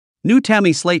New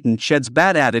Tammy Slaton sheds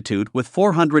bad attitude with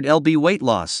 400 lb weight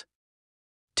loss.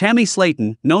 Tammy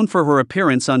Slaton, known for her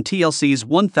appearance on TLC's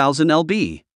 1000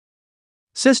 lb.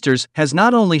 Sisters, has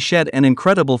not only shed an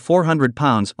incredible 400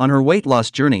 pounds on her weight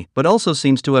loss journey but also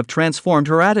seems to have transformed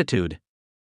her attitude.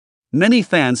 Many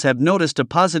fans have noticed a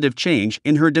positive change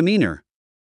in her demeanor.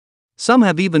 Some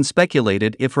have even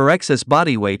speculated if her excess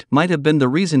body weight might have been the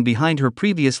reason behind her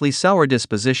previously sour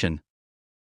disposition.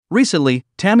 Recently,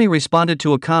 Tammy responded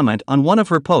to a comment on one of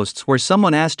her posts where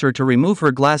someone asked her to remove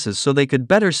her glasses so they could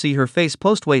better see her face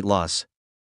post-weight loss.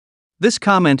 This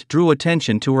comment drew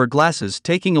attention to her glasses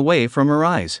taking away from her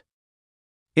eyes.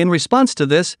 In response to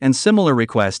this and similar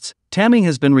requests, Tammy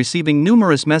has been receiving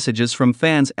numerous messages from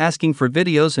fans asking for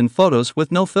videos and photos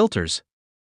with no filters.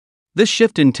 This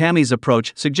shift in Tammy's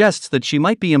approach suggests that she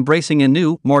might be embracing a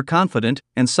new, more confident,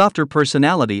 and softer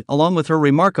personality along with her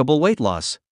remarkable weight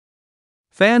loss.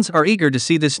 Fans are eager to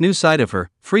see this new side of her,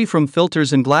 free from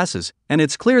filters and glasses, and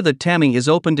it's clear that Tammy is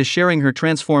open to sharing her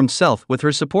transformed self with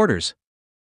her supporters.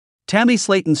 Tammy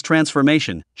Slaton's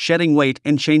transformation, shedding weight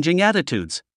and changing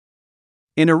attitudes.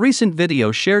 In a recent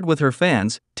video shared with her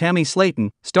fans, Tammy Slaton,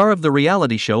 star of the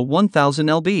reality show 1000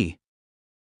 lb.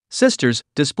 Sisters,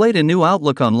 displayed a new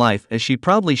outlook on life as she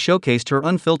proudly showcased her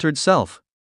unfiltered self.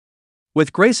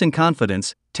 With grace and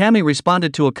confidence, Tammy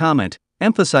responded to a comment,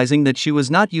 emphasizing that she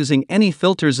was not using any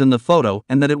filters in the photo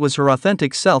and that it was her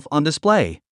authentic self on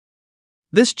display.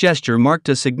 This gesture marked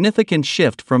a significant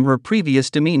shift from her previous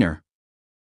demeanor.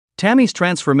 Tammy's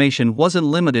transformation wasn't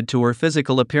limited to her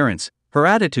physical appearance, her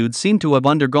attitude seemed to have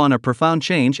undergone a profound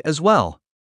change as well.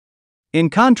 In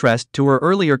contrast to her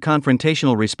earlier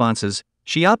confrontational responses,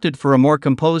 she opted for a more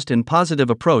composed and positive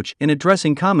approach in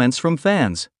addressing comments from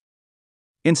fans.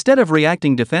 Instead of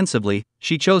reacting defensively,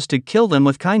 she chose to kill them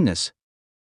with kindness.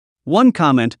 One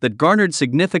comment that garnered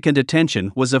significant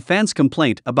attention was a fan's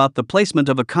complaint about the placement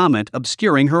of a comment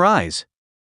obscuring her eyes.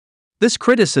 This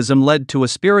criticism led to a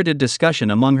spirited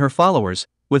discussion among her followers,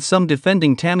 with some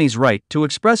defending Tammy's right to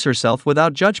express herself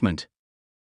without judgment.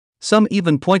 Some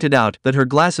even pointed out that her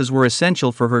glasses were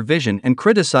essential for her vision and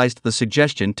criticized the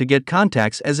suggestion to get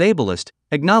contacts as ableist,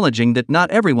 acknowledging that not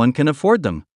everyone can afford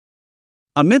them.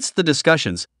 Amidst the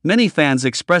discussions, many fans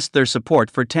expressed their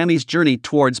support for Tammy's journey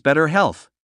towards better health.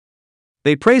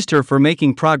 They praised her for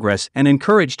making progress and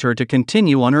encouraged her to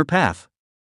continue on her path.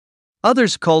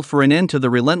 Others called for an end to the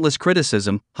relentless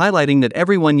criticism, highlighting that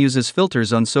everyone uses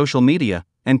filters on social media,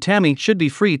 and Tammy should be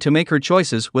free to make her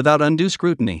choices without undue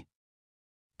scrutiny.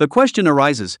 The question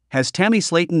arises, has Tammy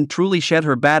Slaton truly shed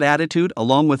her bad attitude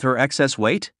along with her excess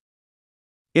weight?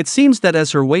 It seems that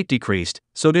as her weight decreased,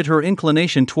 so did her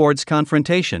inclination towards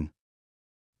confrontation.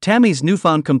 Tammy's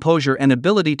newfound composure and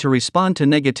ability to respond to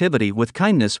negativity with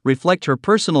kindness reflect her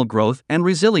personal growth and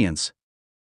resilience.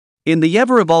 In the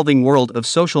ever-evolving world of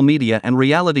social media and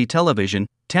reality television,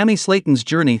 Tammy Slaton's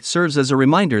journey serves as a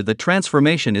reminder that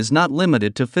transformation is not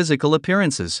limited to physical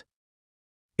appearances.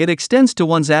 It extends to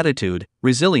one's attitude,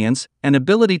 resilience, and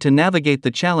ability to navigate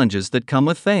the challenges that come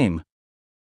with fame.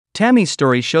 Tammy's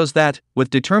story shows that, with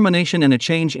determination and a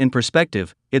change in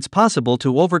perspective, it's possible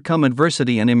to overcome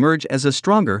adversity and emerge as a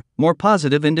stronger, more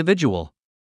positive individual.